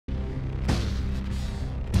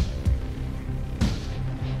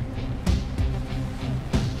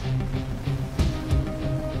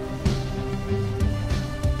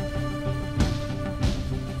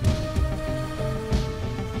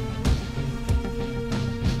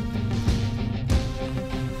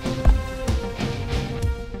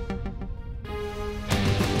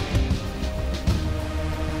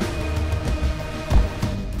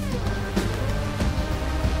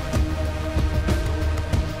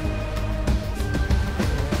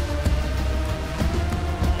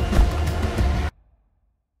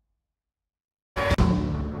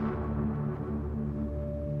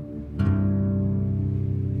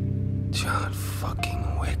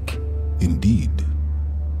Indeed.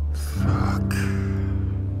 Fuck.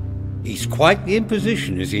 He's quite the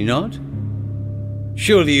imposition, is he not?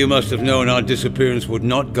 Surely you must have known our disappearance would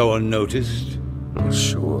not go unnoticed. Oh,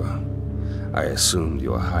 sure. I assumed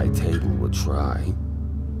your high table would try.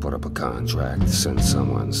 Put up a contract, send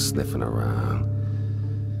someone sniffing around.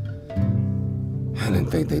 I didn't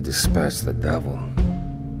think they'd dispatch the devil.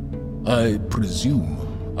 I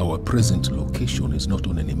presume our present location is not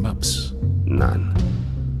on any maps. None.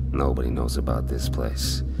 Nobody knows about this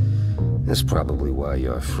place. That's probably why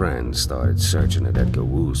your friend started searching at Edgar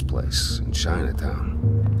Wu's place in Chinatown.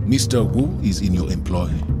 Mr. Wu is in your employ?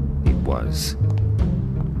 He was.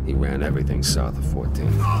 He ran everything south of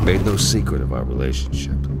 14. Made no secret of our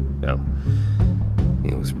relationship. Hell,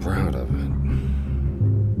 he was proud of it.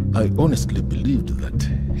 I honestly believed that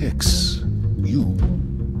Hex, you,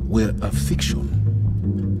 were a fiction.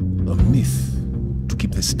 A myth to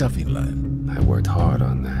keep the staff in line. I worked hard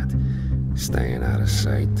on that. Staying out of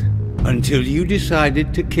sight. Until you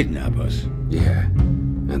decided to kidnap us. Yeah,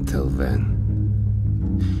 until then.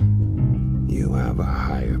 You have a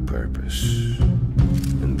higher purpose.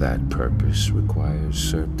 And that purpose requires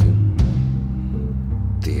certain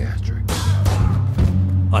theatrics.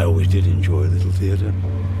 I always did enjoy a little theater.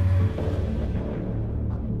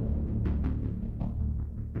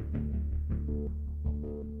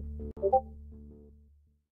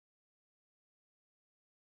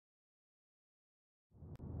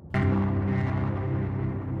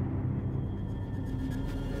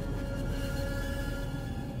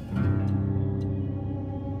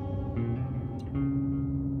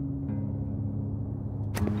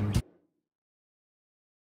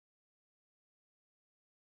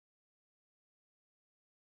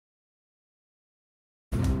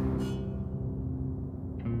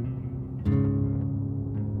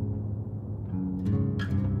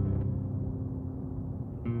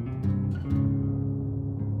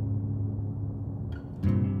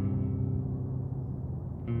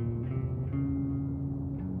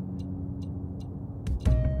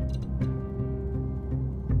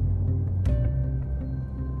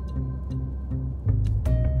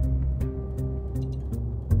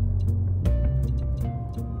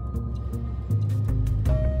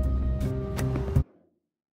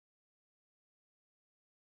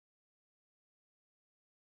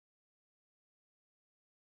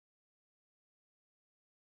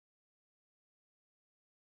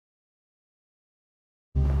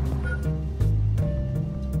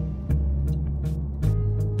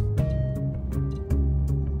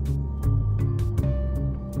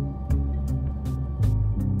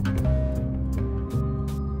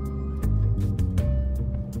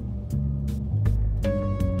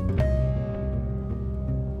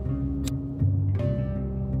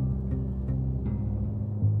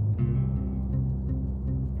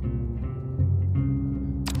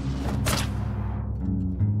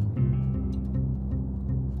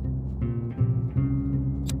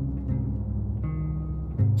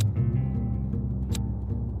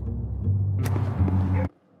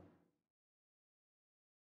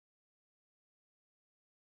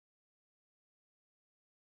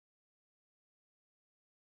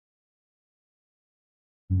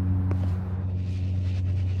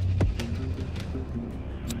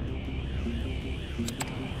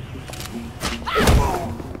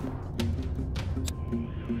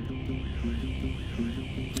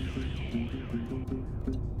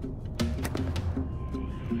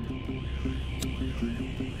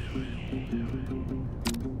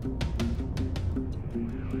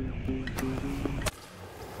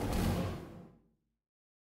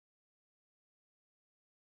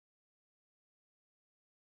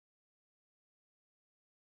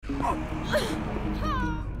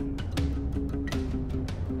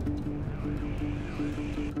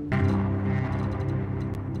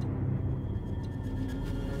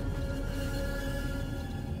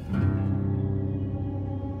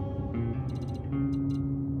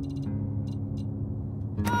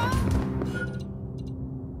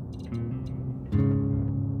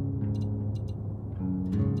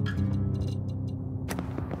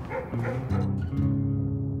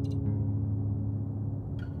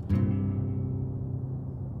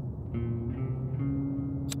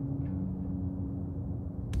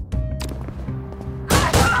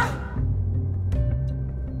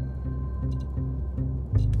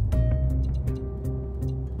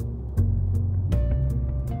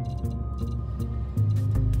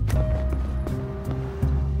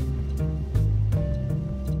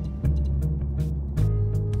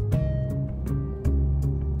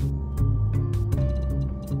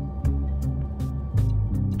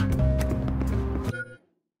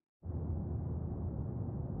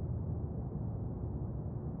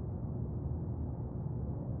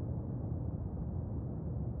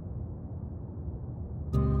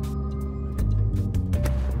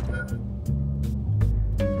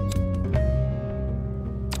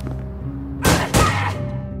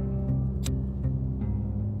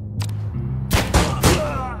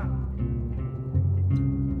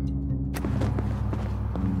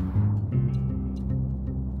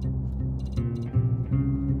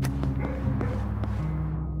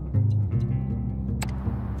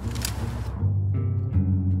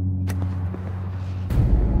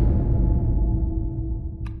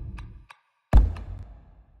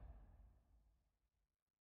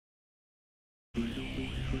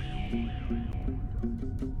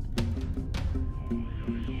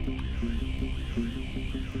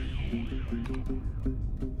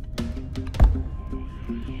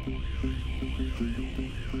 time.